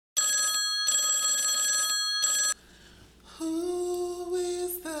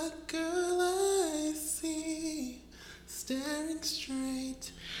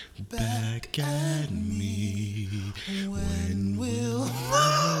look at me. When will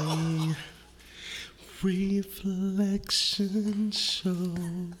my reflection show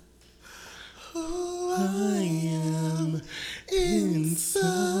who I am inside?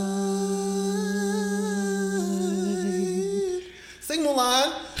 Sing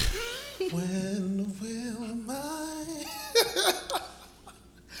Mulan. When will my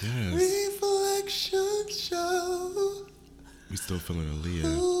reflection show We still feeling Aaliyah.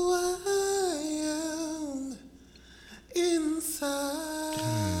 who I am inside?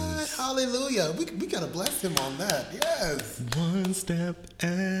 Yes. Hallelujah. We gotta bless him on that. Yes. One step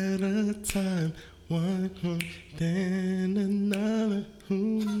at a time, one then another.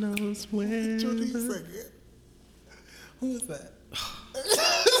 Who knows where? Jordan, you sing it. Who is that?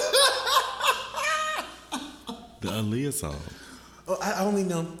 The Aaliyah song. Oh, I only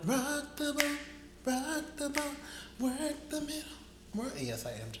know rock the boat, work the middle. Yes,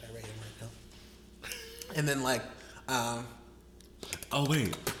 I am gyrating right now. And then Oh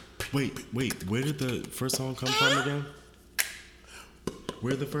wait. Where did the first song come from again?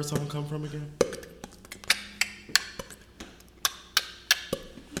 Where did the first song come from again?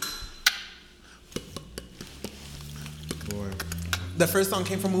 Boy. the first song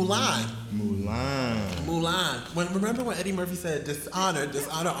came from Mulan. Mulan. Remember when Eddie Murphy said dishonor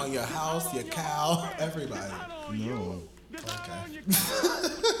on your house, your cow, everybody. No. Okay.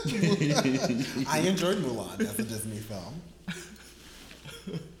 I enjoyed Mulan as a Disney film.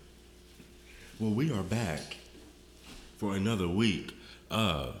 Well, we are back for another week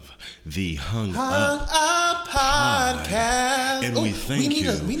of the Hung Hung Up Podcast. And we thank you.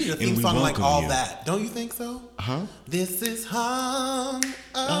 We need a and theme we song like welcome all you. that. Don't you think so? Huh? This is Hung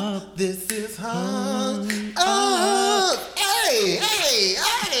Up. This is Hung Up. Hey.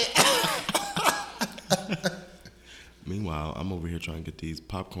 Meanwhile, I'm over here trying to get these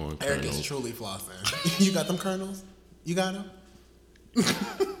popcorn Eric kernels. is truly flossing. You got them kernels? You got them?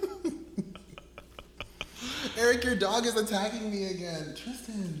 Eric, your dog is attacking me again.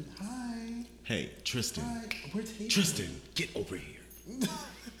 Tristan, hi. Hey, Tristan. Hi. We're taping. Tristan, get over here. It's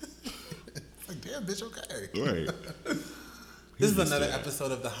like, damn, bitch, okay. Right. This is another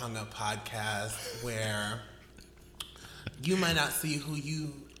episode of the Hung Up Podcast where you might not see who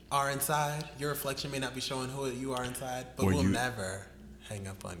you are inside. Your reflection may not be showing who you are inside, but we'll never hang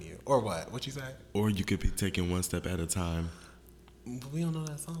up on you. Or what? What you say? Or you could be taking one step at a time. But we don't know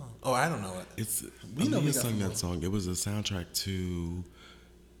that song. Oh, I don't know it. We sung that song. It was a soundtrack to.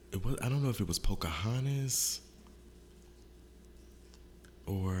 I don't know if it was Pocahontas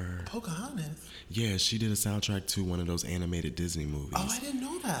or Pocahontas. Yeah, she did a soundtrack to one of those animated Disney movies. Oh, I didn't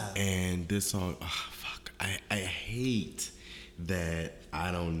know that. And this song, fuck, I hate that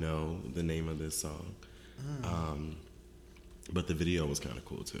I don't know the name of this song. But the video was kind of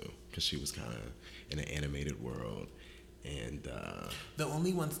cool too, because she was kind of in an animated world. And the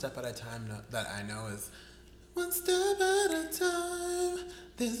only one step at a time that I know is one step at a time.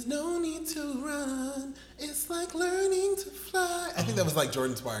 There's no need to run. It's like learning to fly. I think that was like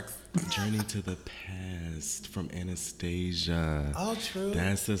Jordan Sparks. Journey to the Past from Anastasia. Oh, true.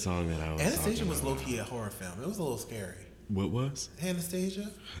 That's the song that I was Anastasia talking was about. low-key a horror film. It was a little scary. What was?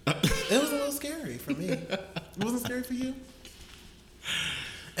 Anastasia? It was a little scary for me. It wasn't scary for you?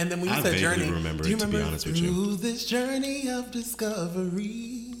 And then when you said journey, remember do you it, to be remember honest with you. through this journey of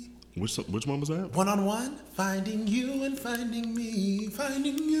discovery? Which one was that? One-on-one, finding you and finding me,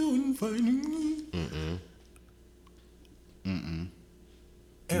 finding you and finding me.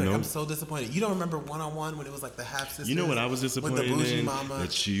 Eric, Nope. I'm so disappointed. You don't remember One-on-One when it was like the half sisters? You know what I was disappointed with the bougie in? mama?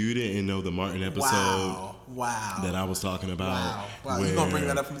 That you didn't know the Martin episode Wow. that I was talking about. Wow. You gonna bring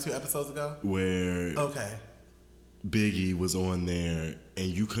that up from 2 episodes ago? Where Okay. Biggie was on there and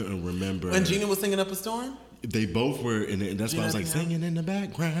you couldn't remember. When Gina was singing Up a Storm? They both were in it, and that's why I was like Gina, singing in the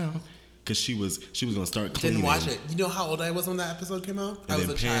background. Because she was gonna start cleaning. Didn't watch it. You know how old I was when that episode came out? I was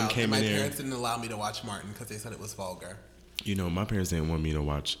then a Pam child, came and my in there. parents didn't allow me to watch Martin because they said it was vulgar. You know, my parents didn't want me to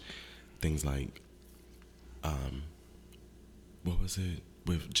watch things like, what was it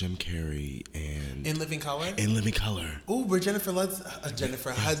with Jim Carrey and In Living Color? In Living Color. Ooh, we're Jennifer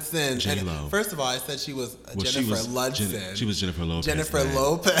Hudson. J-Lo. And first of all, I said she was Jennifer Ludson. She was Jennifer Lopez. Jennifer man.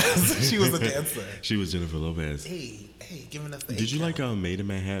 Lopez. She was a dancer. She was Jennifer Lopez. Hey, giving us the Did you count. like Made in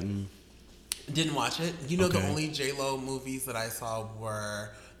Manhattan? Didn't watch it. You know, the Okay. only J-Lo movies that I saw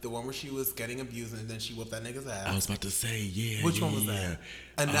were the one where she was getting abused and then she whooped that nigga's ass. I was about to say, yeah. Which yeah, one was yeah.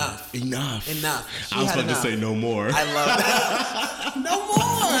 that? Enough. Enough. She I was had about enough. to say no more. I love that. No more.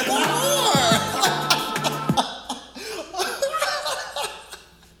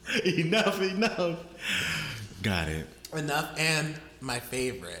 Enough. Got it. Enough. And my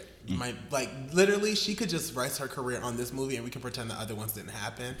favorite, literally, she could just rest her career on this movie, and we can pretend the other ones didn't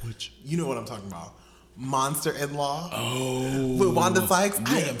happen. Which? You know what I'm talking about? Monster-in-Law. Oh, with Wanda Sykes. yeah.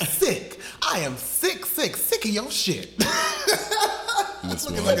 I am sick. I am sick of your shit.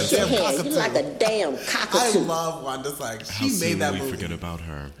 Looking like a damn cockatoo. You like a damn I cockatoo. love Wanda Sykes. How She soon made that we movie. forget about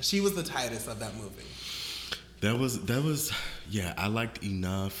her? She was the tightest of that movie. That was yeah, I liked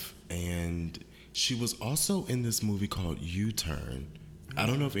Enough, and she was also in this movie called U-Turn. I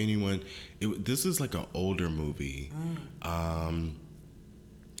don't know if anyone this is like an older movie.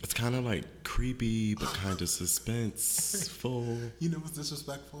 It's kind of like creepy but kind of suspenseful. You know what's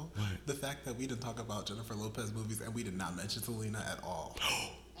disrespectful? What? The fact that we didn't talk about Jennifer Lopez movies and we did not mention Selena at all.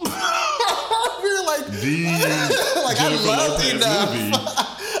 We were like, like Jennifer I love Lopez Enough. movie.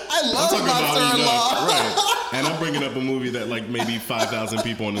 I love Monster-in-Law. Right. And I'm bringing up a movie that like maybe 5,000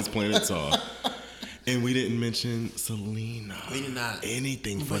 people on this planet saw. And we didn't mention Selena. We did not.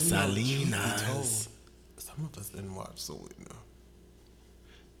 Anything for But, you know, Selena. truth be told, some of us didn't watch Selena.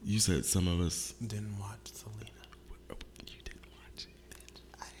 You said some of us. Didn't watch Selena. You didn't watch it.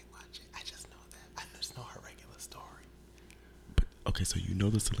 I didn't watch it. I just know that. I just know her regular story. But, okay, so you know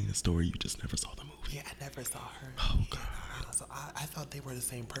the Selena story, you just never saw the movie. Yeah, I never saw her. Oh, God. So I thought they were the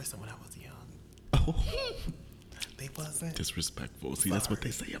same person when I was young. Oh. They wasn't. Disrespectful. See, that's what they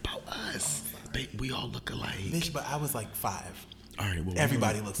say about us. We all look alike. Bitch, but I was like 5. All right, well,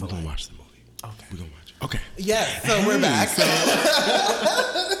 Everybody looks We're going to alike. watch the movie. Okay. We're going to watch it. Okay. Yes, so we're back.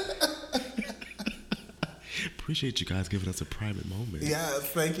 Appreciate you guys giving us a private moment. Yes,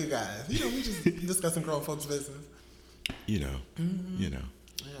 thank you guys. You know, we just discussing grown folks' business. You know. You know.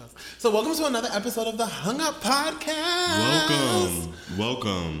 Yes. So welcome to another episode of the Hung Up Podcast.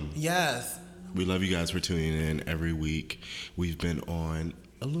 Welcome. Yes. We love you guys for tuning in every week. We've been on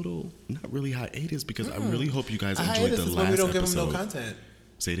a little, not really hiatus, because I really hope you guys A enjoyed hiatus the is last when we don't give episode. them no content.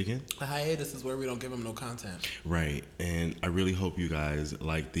 Say it again? A hiatus is where we don't give them no content. Right. And I really hope you guys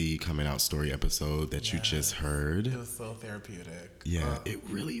like the coming out story episode that you just heard. It was so therapeutic. Yeah, it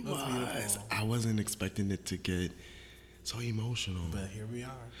really was. beautiful. I wasn't expecting it to get so emotional. But here we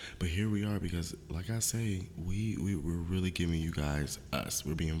are. But here we are because, like I say, we're really giving you guys us.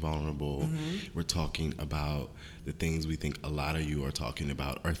 We're being vulnerable. We're talking about the things we think a lot of you are talking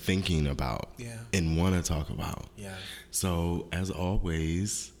about or thinking about and want to talk about. Yeah. So, as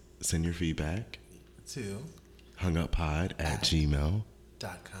always, send your feedback to hunguppod@gmail.com.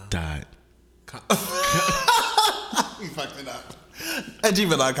 We fucked it up. At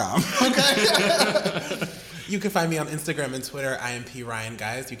gmail.com. Okay. You can find me on Instagram and Twitter, IMP Ryan,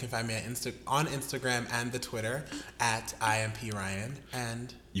 guys. You can find me on Instagram and the Twitter at IMP Ryan.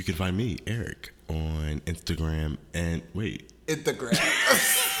 And You can find me, Eric, on Instagram and Instagram.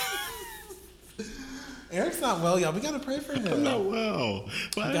 Eric's not well, y'all. We gotta pray for him. I'm not well.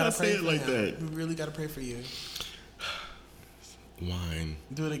 Why did I say it like that? We really gotta pray for you. Wine.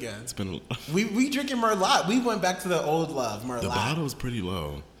 Do it again. It's been We drinking Merlot. We went back to the old love, Merlot. the bottle's pretty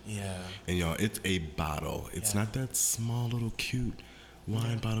low. Yeah. And y'all, it's a bottle. It's not that small little cute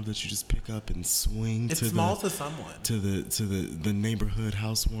wine bottle that you just pick up and swing It's to small the to someone. to the neighborhood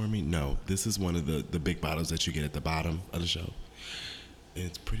housewarming. No, this is one of the big bottles that you get at the bottom of the shelf.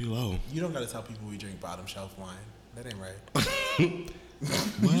 It's pretty low. You don't gotta tell people we drink bottom shelf wine. That ain't right.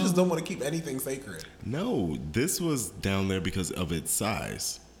 You just don't want to keep anything sacred. No, this was down there because of its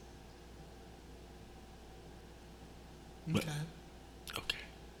size. Okay. Okay.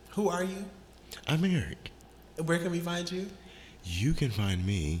 Who are you? I'm Eric. Where can we find you? You can find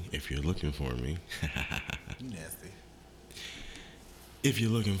me if you're looking for me. You nasty. If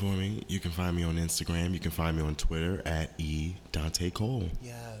you're looking for me, you can find me on Instagram. You can find me on Twitter at @eDanteCole.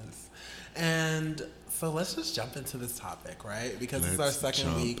 Yes. And so let's just jump into this topic, right? Because it's our Let's second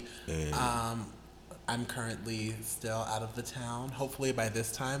jump week. in. I'm currently still out of the town. Hopefully by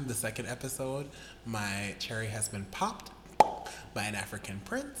this time, the second episode, my cherry has been popped by an African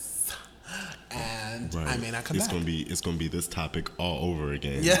prince. And I may not come back. It's gonna be this topic all over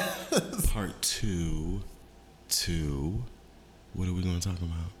again. Yes. Part two. What are we gonna talk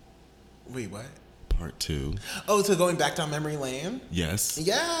about? Wait, what? Part 2. Oh, so going back down memory lane? Yes.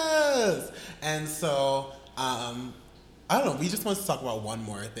 Yes. And so, I don't know. We just want to talk about one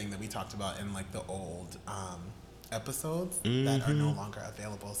more thing that we talked about in like the old episodes that are no longer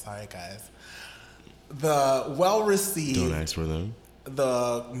available. Sorry, guys. The well-received. Don't ask for them.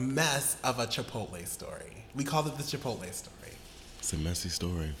 The mess of a Chipotle story. We called it the Chipotle story. It's a messy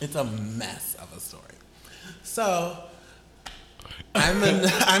story. It's a mess of a story. So,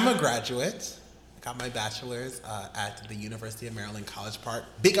 I'm a graduate Got my bachelor's at the University of Maryland, College Park.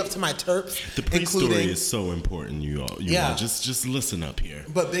 Big up to my Terps. The pre-story is so important, you all. You all. Just listen up here.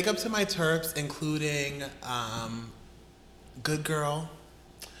 But big up to my Terps, including Good Girl,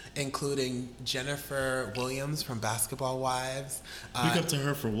 including Jennifer Williams from Basketball Wives. Big up to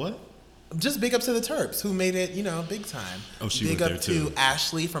her for what? Just big up to the Terps who made it, big time. Oh, she big went up there too. to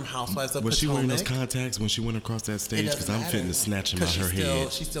Ashley from Housewives of Potomac. Was she wearing those contacts when she went across that stage? Because I'm fitting to snatch them out her head.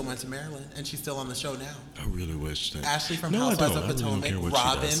 She still went to Maryland, and she's still on the show now. I really wish that. Ashley from Housewives of Potomac.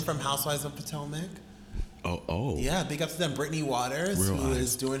 Robin from Housewives of Potomac. Oh. Yeah, big up to them. Brittany Waters, who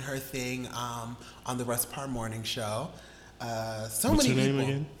is doing her thing on the Russ Parr Morning Show. What's her name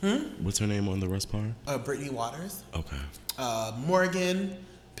again? What's her name on the Russ Parr? Brittany Waters. Okay. Morgan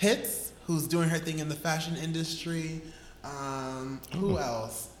Pitts, who's doing her thing in the fashion industry. Who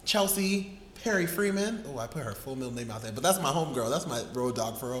else? Chelsea Perry Freeman. Oh, I put her full middle name out there, but that's my homegirl. That's my road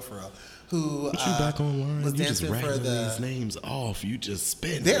dog for real. Who but you back online? was you dancing just for these names off. You just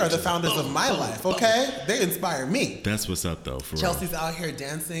spin. They are the founders of my life. Okay, they inspire me. That's what's up though. For Chelsea's out here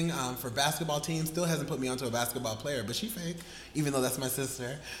dancing for basketball teams. Still hasn't put me onto a basketball player, but she fake, even though that's my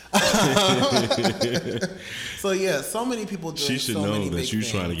sister. So yeah, so many people doing. She should so know many that you're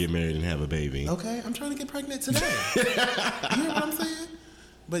big trying to things. get married and have a baby. Okay, I'm trying to get pregnant today. You hear what I'm saying?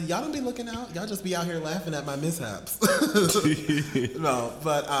 But y'all don't be looking out. Y'all just be out here laughing at my mishaps. No,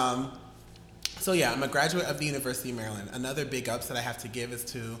 but so yeah, I'm a graduate of the University of Maryland. Another big ups that I have to give is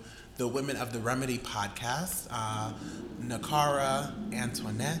to the Women of the Remedy podcast, Nakara,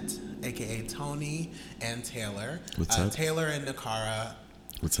 Antoinette, aka Tony, and Taylor. What's up? Taylor and Nakara.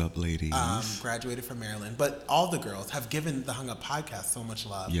 What's up, ladies? Graduated from Maryland, but all the girls have given the Hung Up podcast so much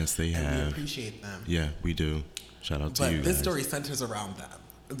love. Yes, they have. And we appreciate them. Yeah, we do. Shout out to you. But this guys. story centers around them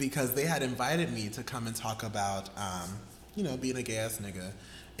because they had invited me to come and talk about, being a gay ass nigga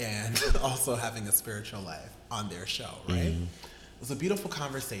and also having a spiritual life on their show, right? Mm-hmm. It was a beautiful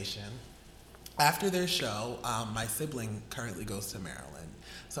conversation. After their show, my sibling currently goes to Maryland.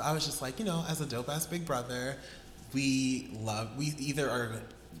 So I was just like, as a dope ass big brother, we either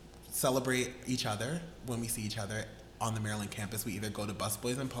celebrate each other when we see each other on the Maryland campus. We either go to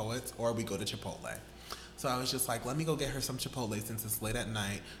Busboys and Poets or we go to Chipotle. So I was just like, let me go get her some Chipotle since it's late at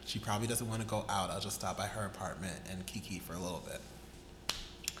night. She probably doesn't want to go out. I'll just stop by her apartment and kiki for a little bit.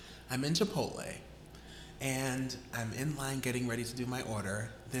 I'm in Chipotle, and I'm in line getting ready to do my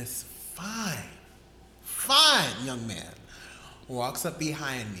order. This fine young man walks up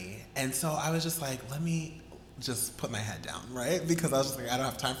behind me. And so I was just like, let me just put my head down, right? Because I was just like, I don't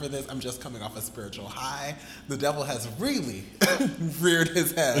have time for this. I'm just coming off a spiritual high. The devil has really reared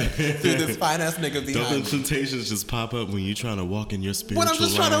his head through this fine-ass nigga behind me. Don't the temptations just pop up when you're trying to walk in your spiritual When I'm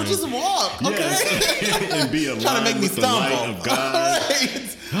just trying to just walk, okay? Yes. And be aligned trying to make me with stumble. the light of God.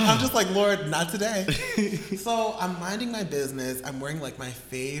 Right? I'm just like, Lord, not today. So I'm minding my business. I'm wearing like my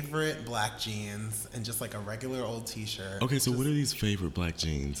favorite black jeans and just like a regular old t-shirt. Okay, so what are these favorite black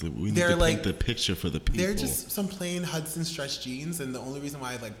jeans? We need They're to like, paint the picture for the people. They're just some plain Hudson stretch jeans, and the only reason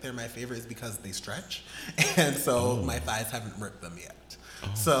why they're my favorite is because they stretch, and so my thighs haven't ripped them yet.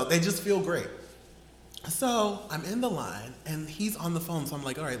 So they just feel great. So I'm in the line, and he's on the phone, so I'm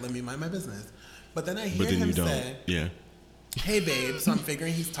like, all right, let me mind my business. But then I hear him say, yeah. Hey, babe. So I'm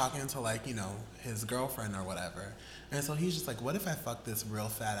figuring he's talking to his girlfriend or whatever. And so he's just like, what if I fuck this real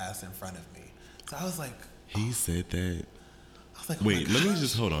fat ass in front of me? So I was like, he said that. I was like, wait, let me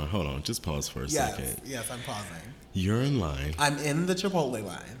just hold on. Just pause for a second. Yes, I'm pausing. You're in line. I'm in the Chipotle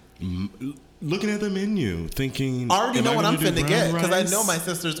line. Looking at the menu, thinking, I already know what I'm finna get because I know my rice?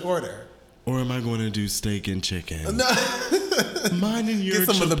 sister's order. Or am I going to do steak and chicken? No. Minding your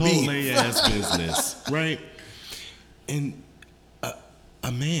Get some of the beef. Chipotle ass business, right? And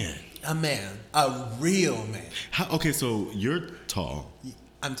a man, a real man. Okay, so you're tall.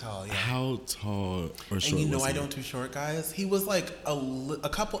 I'm tall, yeah. How tall or short? And was I he? don't do short guys. He was like a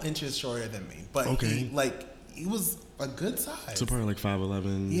couple inches shorter than me, but okay. he was a good size. So probably like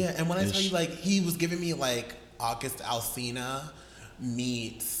 5'11". Yeah, and when I tell you, he was giving me like August Alsina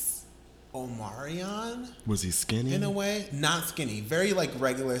meets Omarion. Was he skinny? In a way, not skinny, very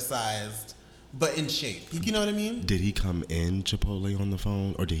regular sized, but in shape. You know what I mean? Did he come in Chipotle on the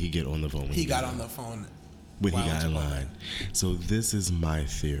phone, or did he get on the phone? When he got on the phone when he got in line. So this is my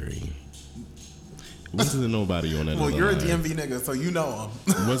theory. Wasn't nobody on that other line. Well, you're a DMV nigga, so you know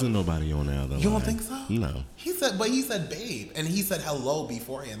him. Wasn't nobody on that other line. You don't think so? No. He said babe, and he said hello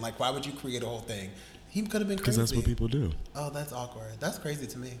beforehand. Like, why would you create a whole thing? He could have been crazy. Because that's what people do. Oh, that's awkward. That's crazy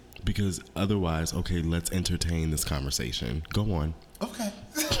to me. Because otherwise, okay, let's entertain this conversation. Go on. Okay.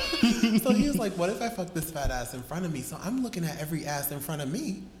 So he was like, what if I fuck this fat ass in front of me? So I'm looking at every ass in front of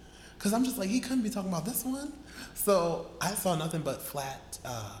me. Because I'm just like, he couldn't be talking about this one. So I saw nothing but flat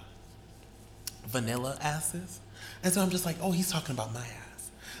vanilla asses. And so I'm just like, oh, he's talking about my ass.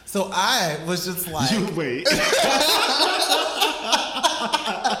 So I was just like... You wait.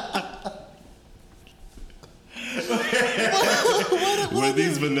 Were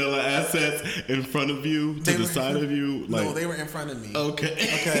these vanilla assets in front of you, to the side of you? Like, no, they were in front of me.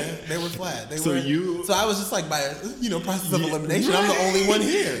 Okay. They were flat. So I was just like, by process of elimination, I'm the only one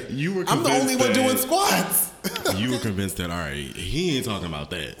here. I'm the only one doing squats. You were convinced that, all right, he ain't talking about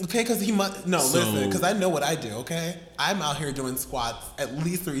that. Okay, because he must... No, listen, because I know what I do, okay? I'm out here doing squats at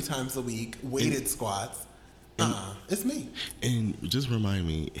least 3 times a week, weighted squats. It's me. And just remind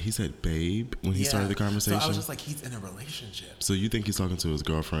me, he said babe when he started the conversation? So I was just like, he's in a relationship. So you think he's talking to his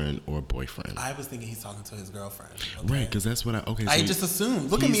girlfriend or boyfriend? I was thinking he's talking to his girlfriend. Okay? Right, because that's what I just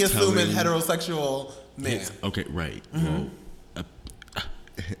assumed. Look at me assuming heterosexual man. Okay, right. Mm-hmm. Well,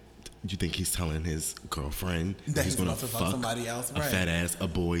 you think he's telling his girlfriend that he's going to fuck somebody else? Right. A fat ass, a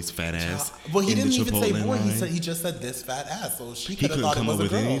boy's fat ass. Well, he didn't even say boy. He just said this fat ass. So she could have thought it was a girl. He couldn't come up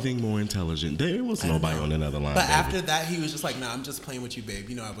with anything more intelligent. There was nobody on another line. But after that, he was just like, "Nah, I'm just playing with you, babe.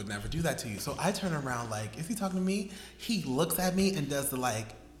 You know, I would never do that to you." So I turn around like, "Is he talking to me?" He looks at me and does the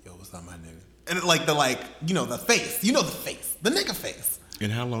like, "Yo, what's up, my nigga?" And the face, the face, the nigga face.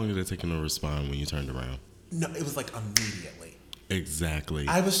 And how long did it take him to respond when you turned around? No, it was like immediately. Exactly.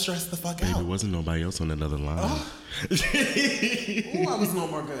 I was stressed the fuck out. There wasn't nobody else on another line. Ooh, I was no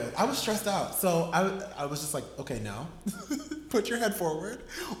more good. I was stressed out. So I was just like, okay, now put your head forward,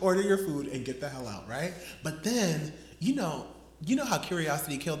 order your food, and get the hell out, right? But then, you know how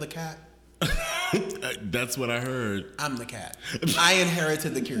curiosity killed the cat? That's what I heard. I'm the cat. I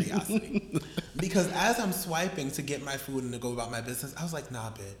inherited the curiosity. Because as I'm swiping to get my food and to go about my business, I was like, nah,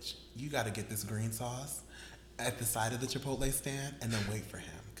 bitch, you got to get this green sauce at the side of the Chipotle stand and then wait for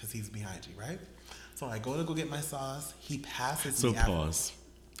him because he's behind you, right? So I go to get my sauce. He passes me. So pause,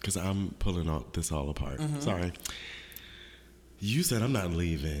 because I'm pulling this all apart. Mm-hmm. Sorry. You said I'm not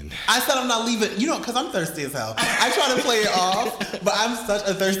leaving. I said I'm not leaving, because I'm thirsty as hell. I try to play it off, but I'm such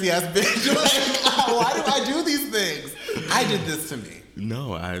a thirsty ass bitch. Like, why do I do these things? I did this to me.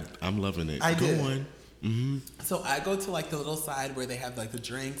 No, I'm loving it. I did. Go on. Mm-hmm. So I go to the little side where they have the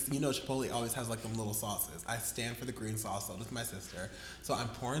drinks. Chipotle always has them little sauces. I stand for the green sauce. So does my sister. So I'm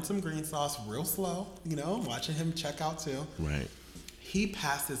pouring some green sauce real slow. Watching him check out too. Right. He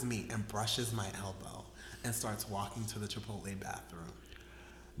passes me and brushes my elbow and starts walking to the Chipotle bathroom.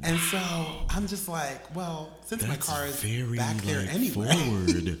 And so I'm just like, well, since my car is back there anyway.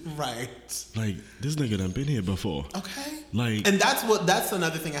 Forward. Right. Like, this nigga done been here before. Okay. Like, and that's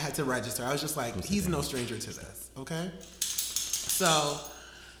another thing I had to register. I was just like, he's no stranger to this. Okay. So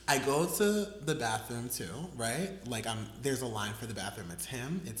I go to the bathroom too, right? Like there's a line for the bathroom. It's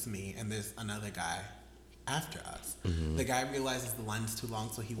him, it's me, and there's another guy after us. Mm-hmm. The guy realizes the line is too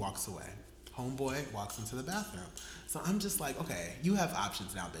long, so he walks away. Homeboy walks into the bathroom. So I'm just like, okay, you have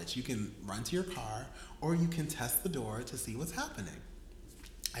options now, bitch. You can run to your car or you can test the door to see what's happening.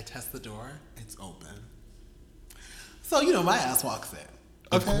 I test the door, it's open. So, my ass walks in.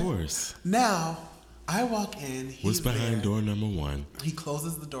 Okay? Of course. Now, I walk in, what's behind door number 1? He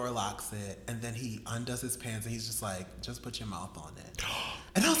closes the door, locks it, and then he undoes his pants and he's just like, just put your mouth on it.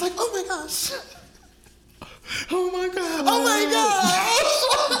 And I was like, oh my gosh. Oh my God. Oh my gosh.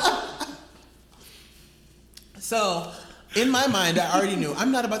 So, in my mind, I already knew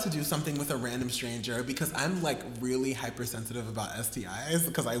I'm not about to do something with a random stranger because I'm really hypersensitive about STIs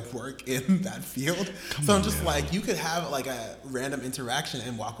because I work in that field. So I'm just like, you could have a random interaction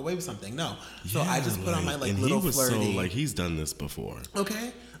and walk away with something. No. So I just put on my and little he was flirty. So he's done this before.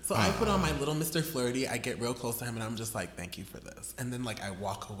 Okay. So I put on my little Mr. Flirty. I get real close to him and I'm just like, thank you for this. And then I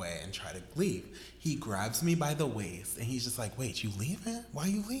walk away and try to leave. He grabs me by the waist and he's just like, wait, you leaving? Why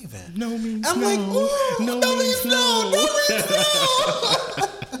you leaving? No means I'm no. like, ooh, no means no. No means no.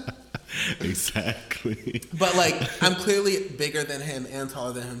 Exactly. But I'm clearly bigger than him and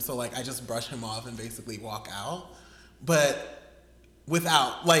taller than him. So I just brush him off and basically walk out. But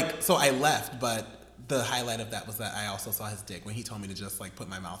without, so I left, but the highlight of that was that I also saw his dick when he told me to just like put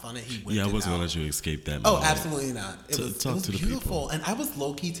my mouth on it. He whipped it out. I wasn't gonna let you escape that moment. Oh, absolutely not. It was to beautiful, and I was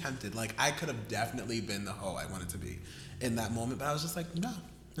low key tempted. Like I could have definitely been the hoe I wanted to be in that moment, but I was just like, no,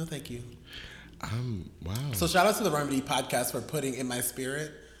 thank you. Wow. So shout out to the Remedy podcast for putting in my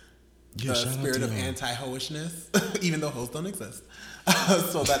spirit the spirit of anti-hoishness, even though hoes don't exist,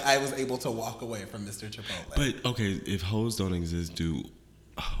 so that I was able to walk away from Mr. Chipotle. But okay, if hoes don't exist, do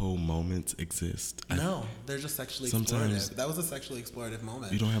hoe moments exist? No, they're just sexually explorative. That was a sexually explorative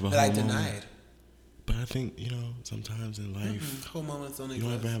moment. You don't have a that hoe I denied. Moment? But I think, sometimes in life, whole moments don't you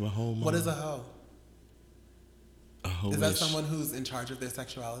exist. don't ever have a whole moment. What is a hoe? A hoe is that someone who's in charge of their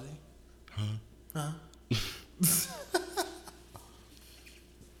sexuality? Huh?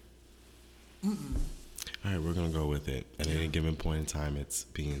 All right, we're gonna go with it. At any given point in time, it's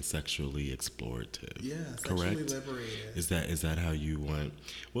being sexually explorative. Yeah, correct. Sexually liberated. Is that how you want?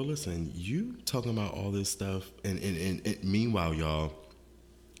 Well, listen, you talking about all this stuff, and meanwhile, y'all,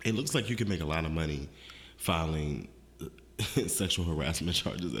 it looks like you can make a lot of money filing sexual harassment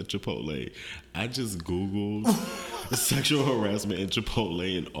charges at Chipotle. I just Googled sexual harassment at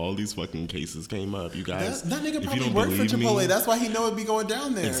Chipotle and all these fucking cases came up. You guys, that nigga probably worked for Chipotle. That's why he know it'd be going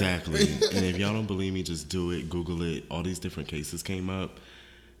down there. Exactly. And if y'all don't believe me, just do it. Google it. All these different cases came up.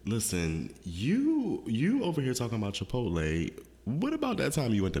 Listen, you over here talking about Chipotle. What about that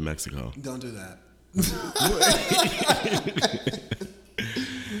time you went to Mexico? Don't do that.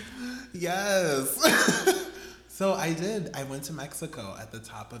 Yes. So I did. I went to Mexico at the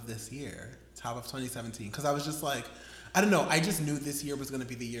top of this year, top of 2017, because I was just like, I don't know. I just knew this year was going to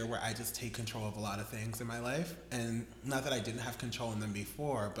be the year where I just take control of a lot of things in my life. And not that I didn't have control in them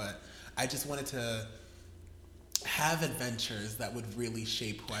before, but I just wanted to have adventures that would really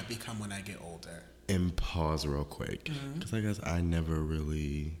shape who I become when I get older. And pause real quick, because I guess I never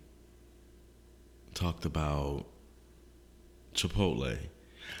really talked about Chipotle.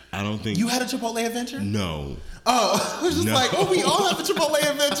 I don't think... You had a Chipotle adventure? No. Oh, I was just like, oh, we all have a Chipotle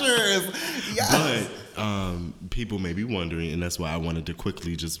adventures. Yes. But people may be wondering, and that's why I wanted to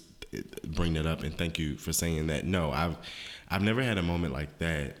quickly just bring that up, and thank you for saying that. No, I've never had a moment like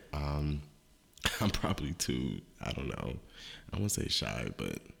that. I'm probably too, I don't know, I won't say shy,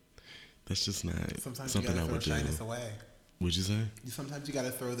 but that's just not sometimes something I would do. Sometimes you gotta throw shyness away. What'd you say? Sometimes you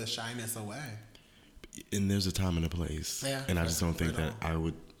gotta throw the shyness away. And there's a time and a place. Yeah. And I just don't think that I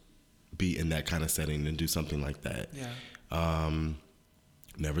would be in that kind of setting and do something like that. Yeah.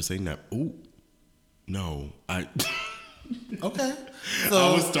 Never say never. Ooh. No. Okay. So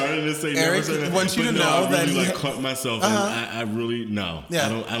I was starting to say Eric never say that. wants you to no, know I really that like caught myself and I really no. Yeah.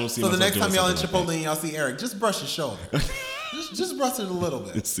 I don't see so myself. So the next time y'all in like Chipotle and y'all see Eric, just brush his shoulder. Just brush it a little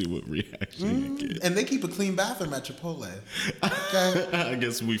bit. Let's see what reaction you get. And they keep a clean bathroom at Chipotle. Okay. I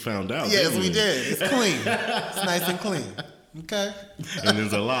guess we found out. Yes, we did. It's clean. It's nice and clean. Okay. And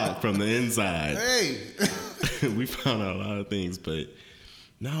there's a lock from the inside. Hey. We found out a lot of things, but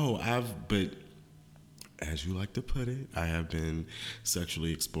no, but as you like to put it, I have been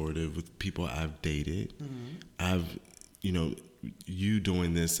sexually explorative with people I've dated. I've, you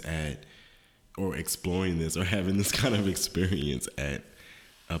doing this or exploring this or having this kind of experience at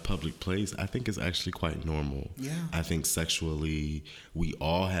a public place, I think is actually quite normal. Yeah. I think sexually, we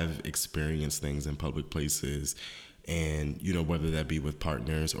all have experienced things in public places. And, whether that be with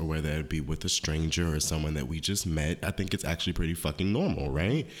partners or whether it be with a stranger or someone that we just met, I think it's actually pretty fucking normal,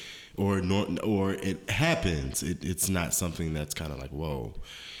 right? Or it happens. It's not something that's kind of like, whoa.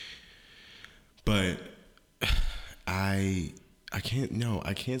 But I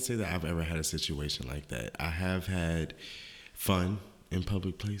can't say that I've ever had a situation like that. I have had fun in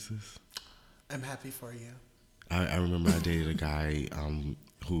public places. I'm happy for you. I remember I dated a guy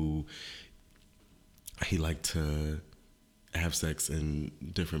who he liked to have sex in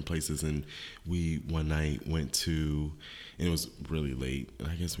different places, and we one night went to, and it was really late, and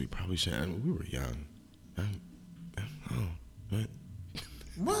I guess we probably should. We were young.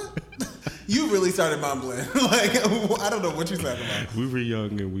 What? You really started mumbling. Like, I don't know what you're talking about. We were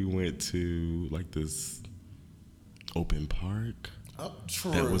young, and we went to like this open park. Oh, true.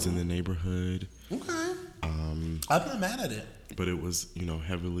 That was in the neighborhood. Okay. I'm not mad at it. But it was,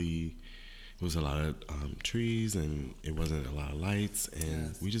 heavily. It was a lot of trees, and it wasn't a lot of lights,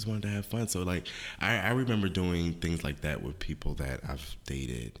 and we just wanted to have fun. So, like, I remember doing things like that with people that I've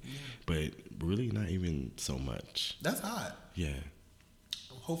dated, but really not even so much. That's hot. Yeah.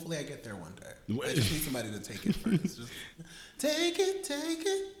 Hopefully I get there one day. I just need somebody to take it first. Just take it.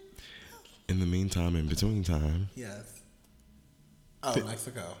 In the meantime, in between time. Yes. Oh,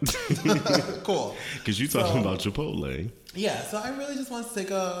 Mexico. Cool. Because you talking about Chipotle. Yeah, so I really just want to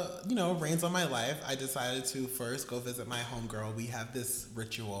take reins on my life. I decided to first go visit my homegirl. We have this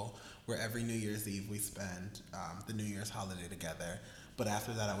ritual where every New Year's Eve we spend the New Year's holiday together. But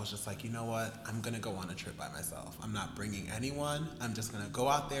after that, I was just like, you know what? I'm going to go on a trip by myself. I'm not bringing anyone. I'm just going to go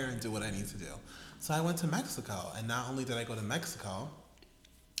out there and do what I need to do. So I went to Mexico. And not only did I go to Mexico,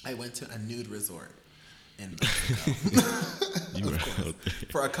 I went to a nude resort in Mexico. You were out there.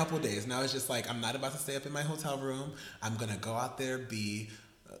 For a couple of days. Now it's just like, I'm not about to stay up in my hotel room. I'm going to go out there, be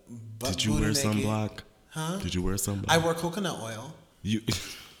Did you wear sunblock? Huh? Did you wear sunblock? I wore coconut oil. You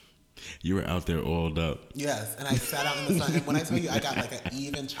You were out there oiled up. Yes, and I sat out in the sun. And when I tell you, I got like an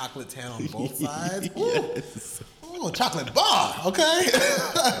even chocolate tan on both sides. Ooh, Yes. ooh, chocolate bar, okay?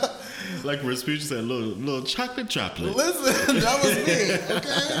 Like Rasputia said, little chocolate droplet. Listen, that was me,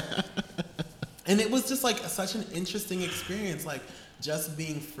 okay? And it was just like such an interesting experience, like just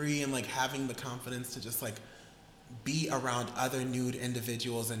being free and like having the confidence to just like be around other nude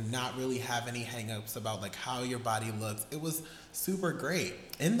individuals and not really have any hang-ups about like how your body looks. It was super great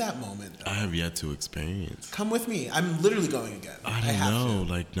in that moment, though. I have yet to experience. Come with me. I'm literally going again. I don't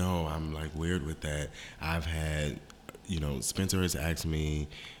know. Like, no, I'm like weird with that. I've had, Spencer has asked me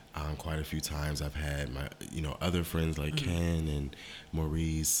quite a few times. I've had my, other friends like Ken and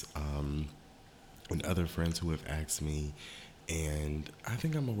Maurice, and other friends who have asked me, and I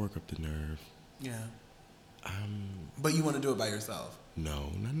think I'm gonna work up the nerve. Yeah. But you want to do it by yourself? No,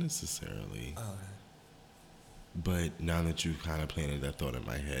 not necessarily. Oh, okay. But now that you've kind of planted that thought in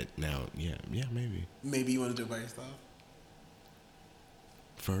my head, now, yeah, maybe. Maybe you want to do it by yourself?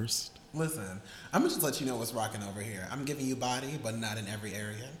 First? Listen, I'm going to just let you know what's rocking over here. I'm giving you body, but not in every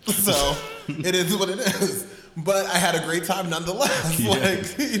area. So, it is what it is. But I had a great time nonetheless.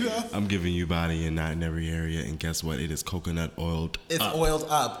 Yes. Like, I'm giving you body and not in every area, and guess what? It is coconut oiled It's up. oiled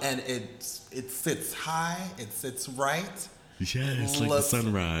up, and it sits high, it sits right. Yeah, it's like the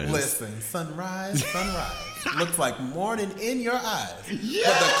sunrise. Listen, sunrise. Looks like morning in your eyes. Yeah.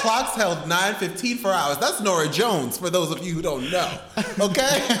 But the clock's held 9:15 for hours. That's Nora Jones, for those of you who don't know.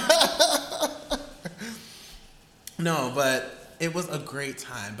 Okay? No, but it was a great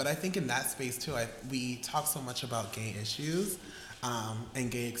time. But I think in that space, too, we talk so much about gay issues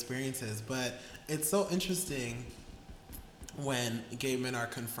and gay experiences. But it's so interesting when gay men are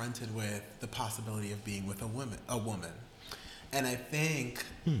confronted with the possibility of being with a woman. And I think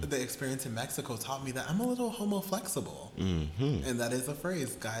the experience in Mexico taught me that I'm a little homoflexible. Mm-hmm. And that is a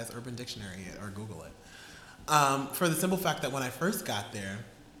phrase, guys, Urban Dictionary it or Google it. For the simple fact that when I first got there,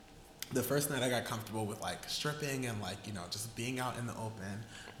 the first night I got comfortable with like stripping and like, just being out in the open,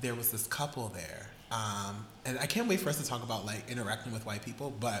 there was this couple there. And I can't wait for us to talk about like interacting with white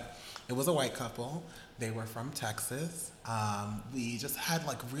people, but it was a white couple. They were from Texas. We just had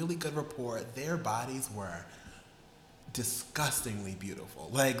like really good rapport. Their bodies were disgustingly beautiful.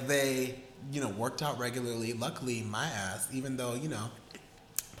 Like they, worked out regularly. Luckily, my ass, even though,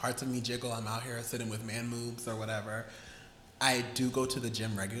 parts of me jiggle, I'm out here sitting with man moves or whatever, I do go to the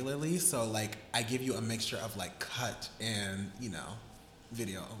gym regularly. So like I give you a mixture of like cut and,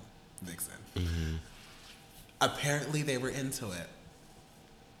 video vixen. Mm-hmm. Apparently they were into it.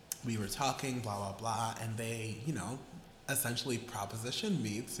 We were talking, blah, blah, blah, and they, essentially propositioned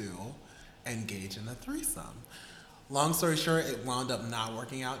me to engage in a threesome. Long story short, it wound up not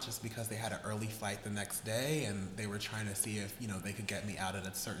working out just because they had an early flight the next day and they were trying to see if, they could get me out at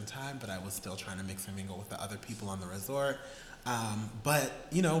a certain time, but I was still trying to mix and mingle with the other people on the resort. But,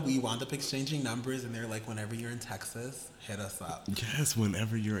 we wound up exchanging numbers and they're like, whenever you're in Texas, hit us up. Yes,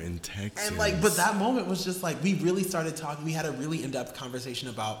 whenever you're in Texas. And but that moment was just like, we really started talking. We had a really in-depth conversation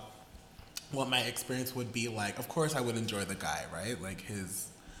about what my experience would be like. Of course, I would enjoy the guy, right? Like his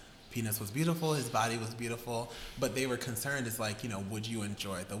penis was beautiful, his body was beautiful, but they were concerned, it's like, would you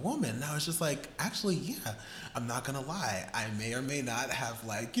enjoy the woman? And I was just like, actually, yeah, I'm not gonna lie. I may or may not have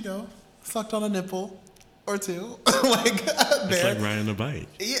like, sucked on a nipple or two. It's like riding a bike.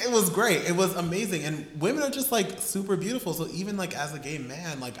 Yeah, it was great. It was amazing. And women are just like super beautiful. So even like as a gay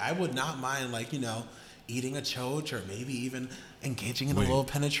man, like I would not mind like, eating a choach or maybe even engaging in a little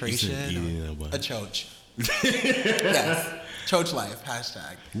penetration. A choach. Yes. Choach life,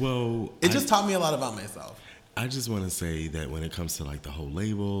 hashtag. Well, it just taught me a lot about myself. I just want to say that when it comes to like the whole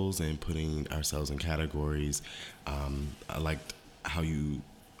labels and putting ourselves in categories, I liked how you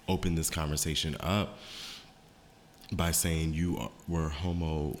opened this conversation up by saying you were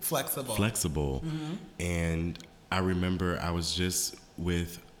flexible. Mm-hmm. And I remember I was just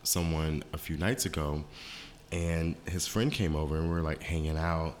with someone a few nights ago and his friend came over and we were like hanging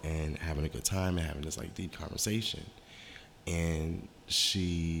out and having a good time and having this like deep conversation. And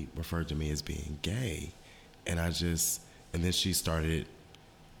she referred to me as being gay. And then she started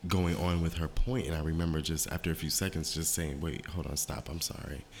going on with her point. And I remember just after a few seconds just saying, wait, hold on, stop, I'm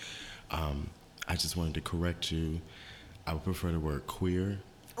sorry. I just wanted to correct you. I would prefer the word queer.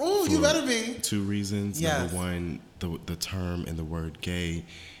 Oh, you better be. 2 reasons. Yes. Number one, the term and the word gay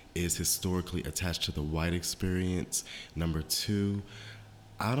is historically attached to the white experience. Number 2,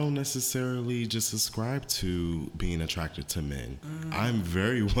 I don't necessarily just subscribe to being attracted to men. I'm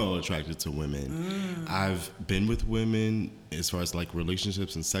very well attracted to women. I've been with women as far as like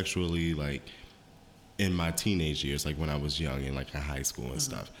relationships and sexually like in my teenage years, like when I was young and like in high school and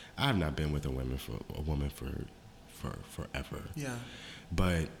stuff, I've not been with a woman for forever. Yeah.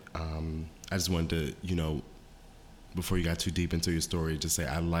 But I just wanted to, before you got too deep into your story, just say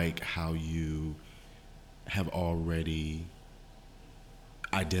I like how you have already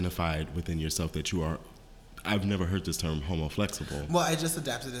identified within yourself that you are. I've never heard this term, homoflexible. Well, I just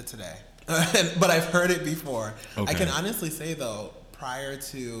adapted it today, but I've heard it before. Okay. I can honestly say though, prior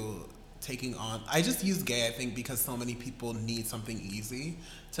to taking on, I just use gay, I think, because so many people need something easy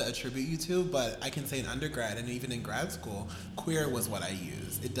to attribute you to. But I can say in undergrad and even in grad school, queer was what I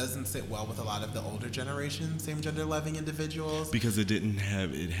used. It doesn't sit well with a lot of the older generation, same gender loving individuals, because it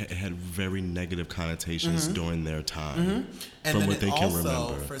had very negative connotations during their time, and from then what they can also,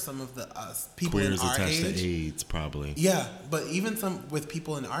 remember. for some of the people Queer in is our attached age, to AIDS, probably. yeah, but even some with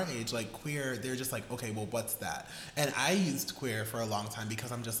people in our age, like queer, they're just like, okay, well, what's that? And I used queer for a long time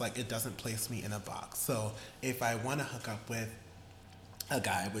because I'm just like, it doesn't place me in a box. So if I want to hook up with a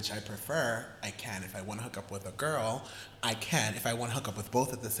guy, which I prefer, I can. If I want to hook up with a girl, I can. If I want to hook up with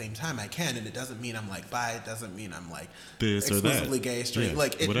both at the same time, I can. And it doesn't mean I'm like bi. It doesn't mean I'm like this or that. Exclusively gay, straight. Yeah,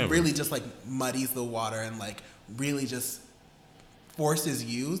 like it whatever. really just like muddies the water and like really just forces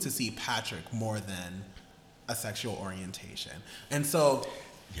you to see Patrick more than a sexual orientation. And so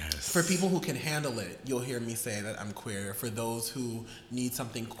Yes. for people who can handle it, you'll hear me say that I'm queer. For those who need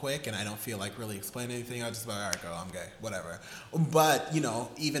something quick and I don't feel like really explaining anything, I'll just be like, all right, girl, I'm gay, whatever. But,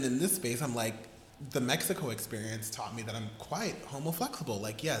 even in this space, I'm like, the Mexico experience taught me that I'm quite homoflexible.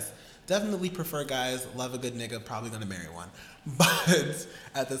 Like, yes, definitely prefer guys, love a good nigga, probably gonna marry one. But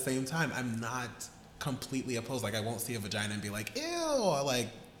at the same time, I'm not completely opposed. Like, I won't see a vagina and be like, ew, like,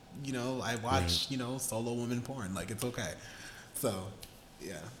 I watch, solo women porn. Like, it's okay. So,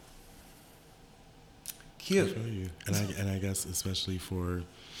 yeah. Cute. I feel you. And I guess especially for,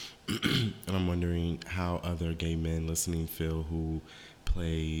 and I'm wondering how other gay men listening feel who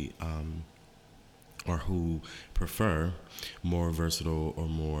play or who prefer more versatile or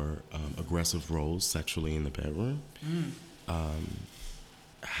more aggressive roles sexually in the bedroom.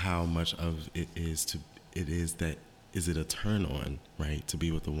 How much of it is it a turn on, right, to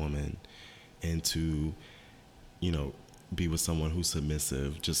be with a woman and to, be with someone who's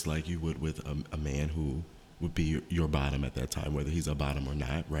submissive, just like you would with a man who would be your bottom at that time, whether he's a bottom or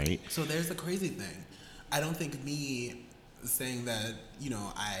not, right? So there's the crazy thing. I don't think me saying that,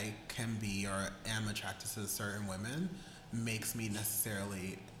 I can be or am attracted to certain women makes me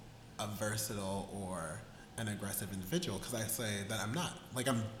necessarily a versatile or an aggressive individual, because I say that I'm not. Like,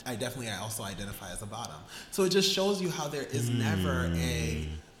 I also identify as a bottom. So it just shows you how there is never a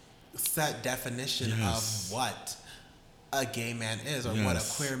set definition of what a gay man is, or what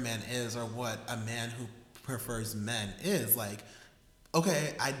a queer man is, or what a man who prefers men is. Like,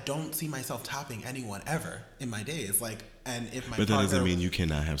 okay, I don't see myself topping anyone ever in my days. Like, and if my but that partner, doesn't mean you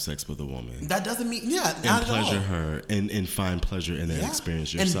cannot have sex with a woman. That doesn't mean, not and at pleasure all. her and find pleasure in that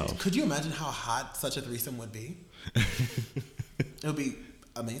experience yourself. And could you imagine how hot such a threesome would be? It would be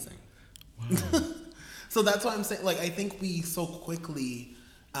amazing. Wow. So that's why I'm saying, like, I think we so quickly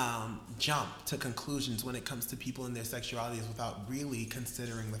jump to conclusions when it comes to people and their sexualities without really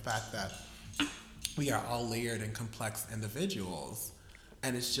considering the fact that we are all layered and complex individuals.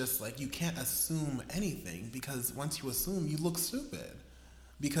 And it's just like, you can't assume anything, because once you assume, you look stupid,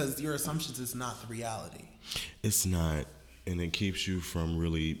 because your assumptions is not the reality. It's not. And it keeps you from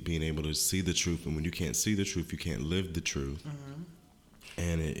really being able to see the truth. And when you can't see the truth, you can't live the truth.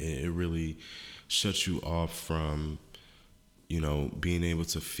 And it really shuts you off from, being able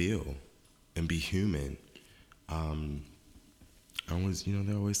to feel and be human. They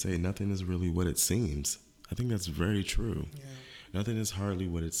always say nothing is really what it seems. I think that's very true. Yeah. Nothing is hardly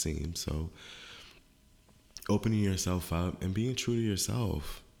what it seems. So opening yourself up and being true to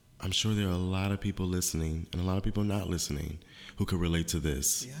yourself. I'm sure there are a lot of people listening and a lot of people not listening who could relate to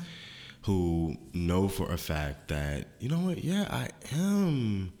this. Yeah. Who know for a fact that, I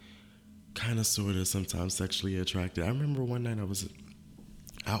am kind of sort of sometimes sexually attracted. I remember one night I was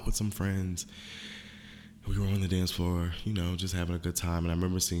out with some friends. We were on the dance floor, just having a good time. And I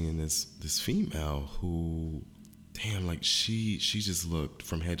remember seeing this female who, damn, like she just looked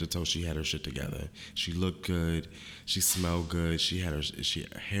from head to toe. She had her shit together. She looked good. She smelled good. She had her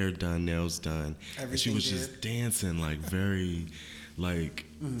hair done, nails done. Everything. And she was just dancing, like very, like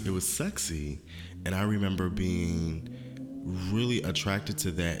it was sexy. And I remember being really attracted to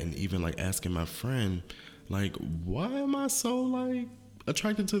that, and even like asking my friend, like, why am I so like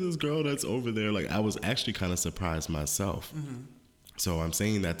attracted to this girl that's over there? Like, I was actually kind of surprised myself. So I'm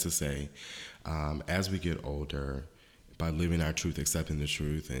saying that to say, as we get older, by living our truth, accepting the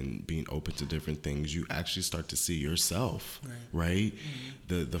truth, and being open to different things, you actually start to see yourself, right?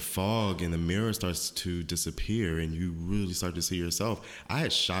 The fog in the mirror starts to disappear, and you really start to see yourself. I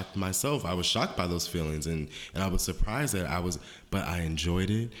had shocked myself. I was shocked by those feelings, and I was surprised that but I enjoyed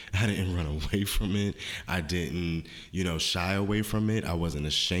it. I didn't run away from it. I didn't, shy away from it. I wasn't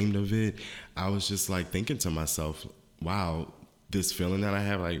ashamed of it. I was just like thinking to myself, wow, this feeling that I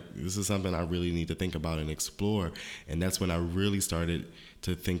have, like, this is something I really need to think about and explore. And that's when I really started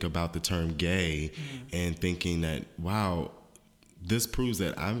to think about the term gay and thinking that, wow, this proves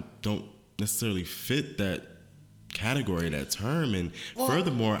that I don't necessarily fit that category, that term. And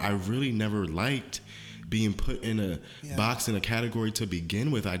furthermore, I really never liked being put in a box, in a category to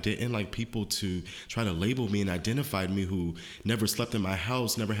begin with. I didn't like people to try to label me and identify me who never slept in my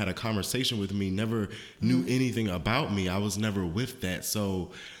house, never had a conversation with me, never knew anything about me. I was never with that.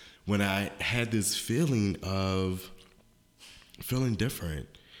 So when I had this feeling of feeling different,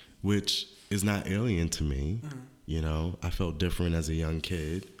 which is not alien to me, I felt different as a young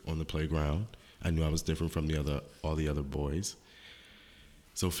kid on the playground. I knew I was different from all the other boys.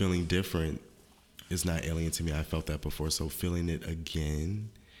 So feeling different is not alien to me. I felt that before. So feeling it again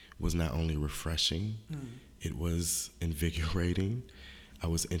was not only refreshing, it was invigorating. I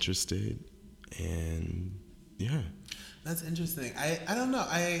was interested, and yeah. That's interesting. I don't know.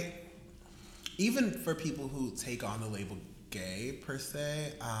 Even for people who take on the label gay per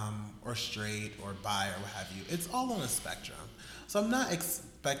se, or straight or bi or what have you, it's all on a spectrum. So I'm not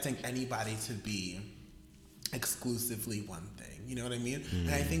expecting anybody to be exclusively one thing. You know what I mean? And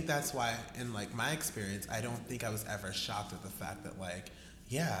I think that's why, in like my experience, I don't think I was ever shocked at the fact that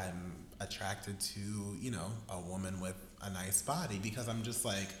I'm attracted to, a woman with a nice body, because I'm just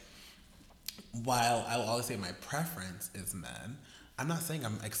like, while I will always say my preference is men, I'm not saying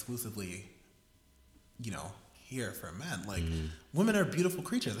I'm exclusively, here for men. Like, women are beautiful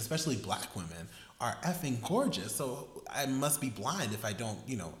creatures, especially black women are effing gorgeous. So I must be blind if I don't,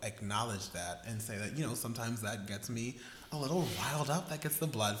 acknowledge that and say that, sometimes that gets me a little riled up, that gets the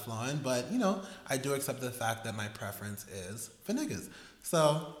blood flowing. But, I do accept the fact that my preference is for niggas.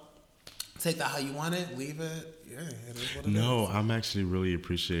 So take that how you want it, leave it. Yeah, it is what it is. No, I'm actually really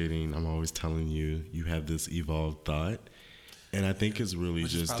appreciating, I'm always telling you, you have this evolved thought. And I think it's really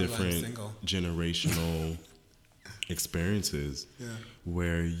just different generational experiences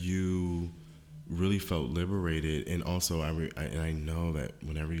where you really felt liberated. And also I know that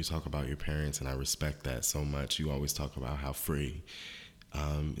whenever you talk about your parents, and I respect that so much, you always talk about how free,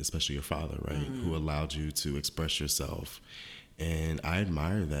 especially your father, right, who allowed you to express yourself. And I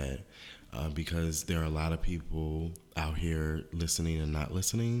admire that, because there are a lot of people out here listening and not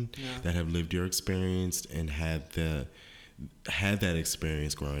listening that have lived your experience and had that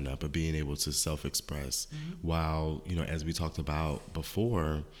experience growing up of being able to self-express, while, as we talked about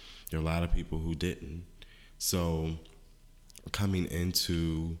before, there are a lot of people who didn't. So coming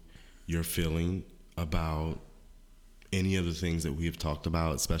into your feeling about any of the things that we've talked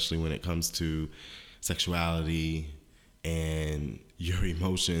about, especially when it comes to sexuality and your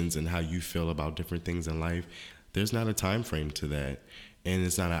emotions and how you feel about different things in life, there's not a time frame to that. And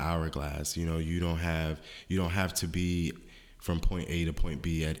it's not an hourglass. You don't have to be from point A to point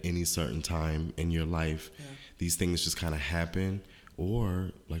B at any certain time in your life. These things just kind of happen,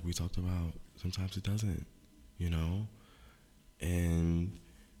 or like we talked about, sometimes it doesn't, and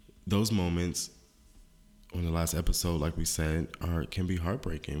those moments on the last episode, like we said, can be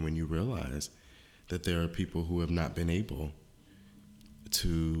heartbreaking when you realize that there are people who have not been able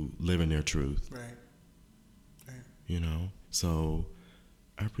to live in their truth. Right. So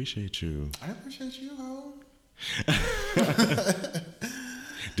I appreciate you. I appreciate you, Ho.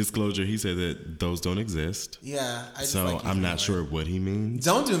 Disclosure, he said that those don't exist. Yeah. I'm not sure what he means.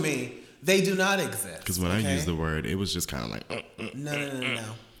 Don't do me. They do not exist. Because when I used the word, it was just kind of like... No.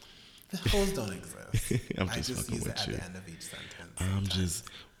 The hoes don't exist. I just use it at the end of each sentence.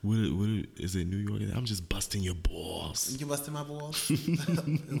 What is it, New York? I'm just busting your balls. You busting my balls?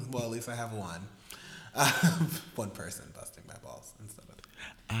 Well, at least I have one. One person busting my balls instead of...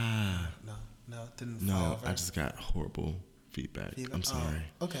 No, it didn't fly over. I just got horrible feedback. I'm sorry.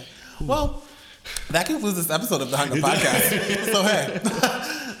 Okay. Well, that concludes this episode of the Hunger Podcast. So, hey,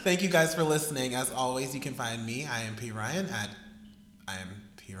 thank you guys for listening. As always, you can find me, I am P. Ryan, at I am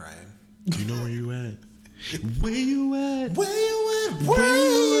P. Ryan. Do you know where you at? Where you at? Where you at? Where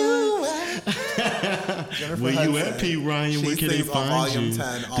you at? Where you at, P. Ryan? Where can they find you?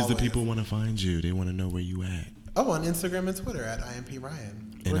 Because the people want to find you. They want to know where you at. Oh, on Instagram and Twitter at I am P. Ryan.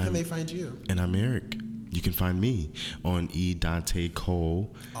 Where can they find you? And I'm Eric. You can find me on E. Dante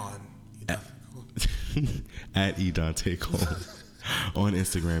Cole. at eDante Cole on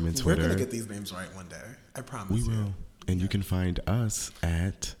Instagram and Twitter. We're gonna get these names right one day. I promise. We will. And you can find us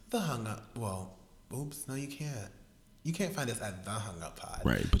at The Hung Up. Well, oops, no, you can't. You can't find us at The Hung Up Pod.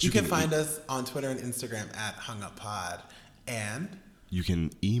 Right, but you can find us on Twitter and Instagram at Hung Up Pod, and you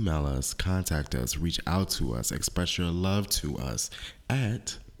can email us, contact us, reach out to us, express your love to us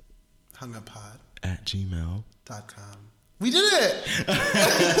at hunguppod@gmail.com. We did it!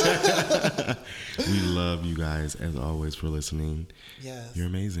 We love you guys, as always, for listening. Yes. You're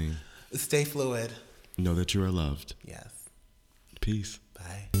amazing. Stay fluid. Know that you are loved. Yes. Peace.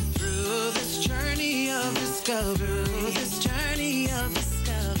 Bye. Through this journey of discovery,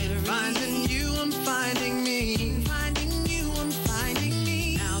 finding you, I'm finding me. Finding you, I'm finding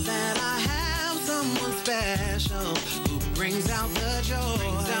me. Now that I have someone special who brings out the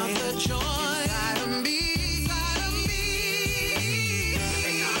joy.